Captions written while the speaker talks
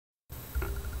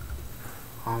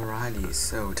Alrighty,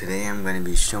 so today I'm going to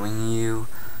be showing you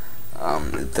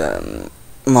the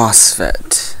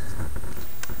MOSFET.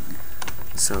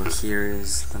 So here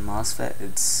is the MOSFET.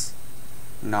 It's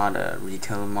not a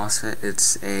retail MOSFET,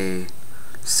 it's a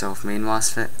self-made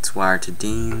MOSFET. It's wired to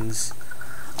DINs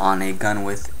on a gun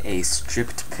with a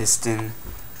stripped piston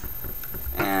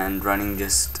and running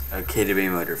just a KWA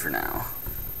motor for now.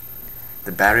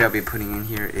 The battery I'll be putting in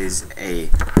here is a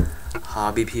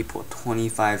Hobby People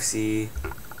 25C.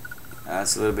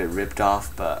 It's a little bit ripped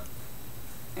off, but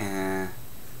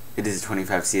it is a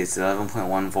 25C. It's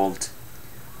 11.1 volt,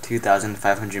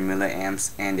 2,500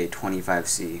 milliamps, and a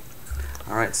 25C.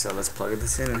 Alright, so let's plug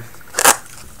this in.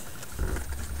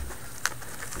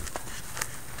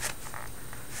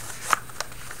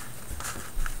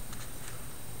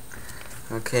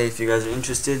 Okay, if you guys are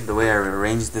interested, the way I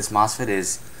arranged this MOSFET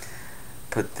is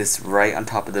put this right on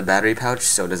top of the battery pouch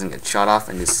so it doesn't get shot off,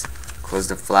 and just close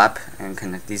the flap and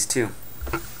connect these two.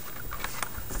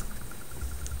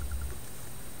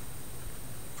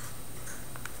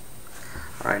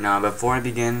 Alright, now before I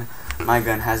begin, my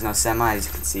gun has no semi, as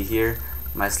you can see here.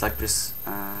 My selector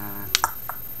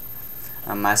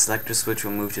switch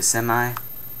will move to semi,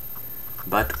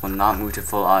 but will not move to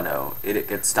full auto. It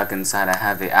gets stuck inside. I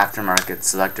have a aftermarket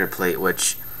selector plate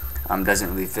which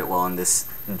doesn't really fit well in this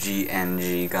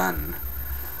GNG gun.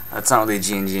 It's not really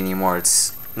GNG anymore,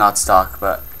 it's not stock,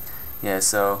 but yeah,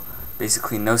 so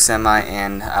basically no semi,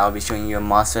 and I'll be showing you a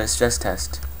MOSFET stress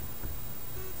test.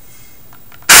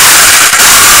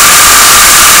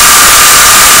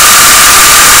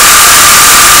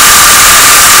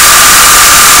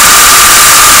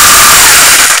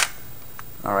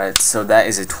 Alright, so that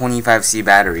is a 25C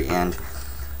battery, and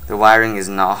the wiring is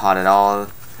not hot at all.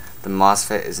 The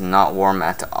MOSFET is not warm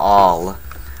at all.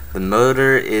 The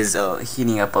motor is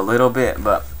heating up a little bit,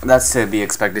 but that's to be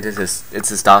expected.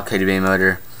 It's a stock KWA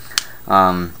motor.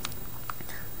 My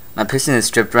piston is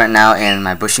stripped right now, and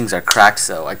my bushings are cracked,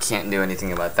 so I can't do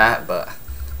anything about that, but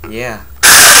yeah.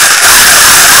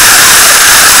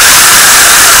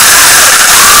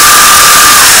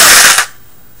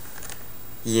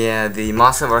 Yeah, the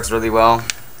MOSFET works really well.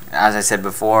 As I said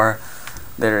before,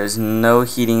 there is no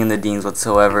heating in the DINs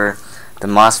whatsoever. The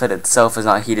MOSFET itself is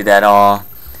not heated at all,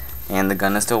 and the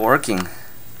gun is still working.